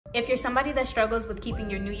If you're somebody that struggles with keeping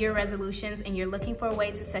your New Year resolutions and you're looking for a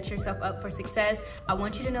way to set yourself up for success, I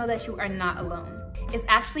want you to know that you are not alone. It's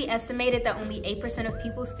actually estimated that only 8% of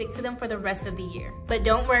people stick to them for the rest of the year. But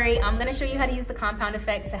don't worry, I'm gonna show you how to use the compound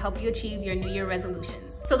effect to help you achieve your New Year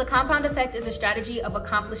resolutions. So the compound effect is a strategy of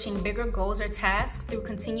accomplishing bigger goals or tasks through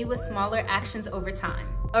continuous smaller actions over time.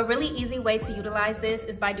 A really easy way to utilize this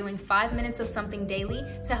is by doing 5 minutes of something daily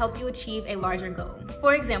to help you achieve a larger goal.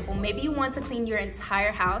 For example, maybe you want to clean your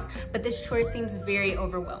entire house, but this chore seems very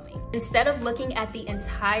overwhelming. Instead of looking at the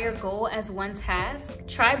entire goal as one task,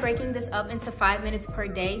 try breaking this up into 5 minutes per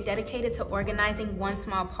day dedicated to organizing one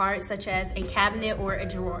small part, such as a cabinet or a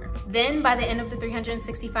drawer. Then by the end of the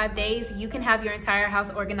 365 days, you can have your entire house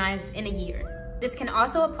organized in a year. This can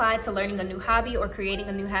also apply to learning a new hobby or creating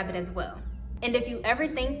a new habit as well. And if you ever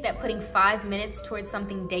think that putting 5 minutes towards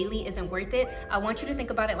something daily isn't worth it, I want you to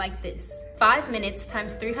think about it like this. 5 minutes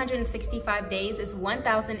times 365 days is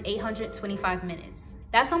 1,825 minutes.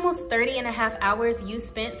 That's almost 30.5 hours you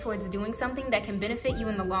spent towards doing something that can benefit you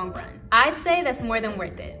in the long run. I'd say that's more than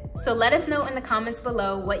worth it. So let us know in the comments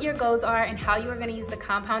below what your goals are and how you are going to use the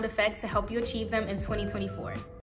compound effect to help you achieve them in 2024.